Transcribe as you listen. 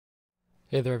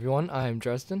Hey there everyone, I'm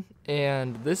Dresden,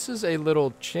 and this is a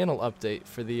little channel update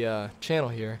for the channel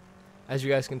here. As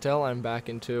you guys can tell, I'm back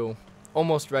into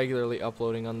almost regularly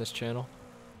uploading on this channel.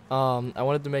 I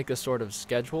wanted to make a sort of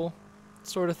schedule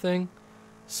sort of thing,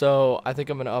 so I think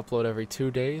I'm going to upload every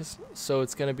 2 days, so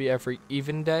it's going to be every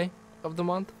even day of the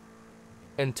month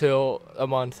until a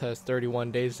month has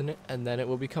 31 days in it, and then it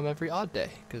will become every odd day,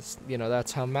 because, you know,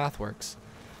 that's how math works.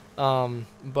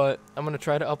 But I'm going to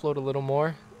try to upload a little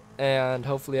more, and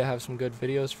hopefully I have some good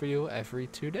videos for you every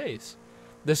 2 days.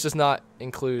 This does not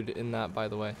include in that, by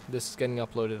the way. This is getting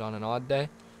uploaded on an odd day,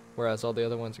 whereas all the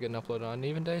other ones are getting uploaded on an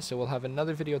even day, so we'll have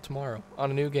another video tomorrow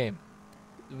on a new game.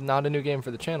 Not a new game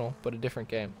for the channel, but a different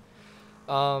game.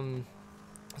 So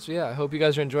yeah, I hope you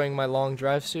guys are enjoying my long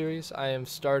drive series. I am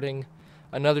starting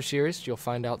another series, you'll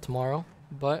find out tomorrow,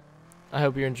 but I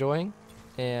hope you're enjoying,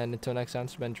 and until next time,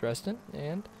 it's been Dresden,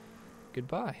 and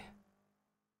goodbye.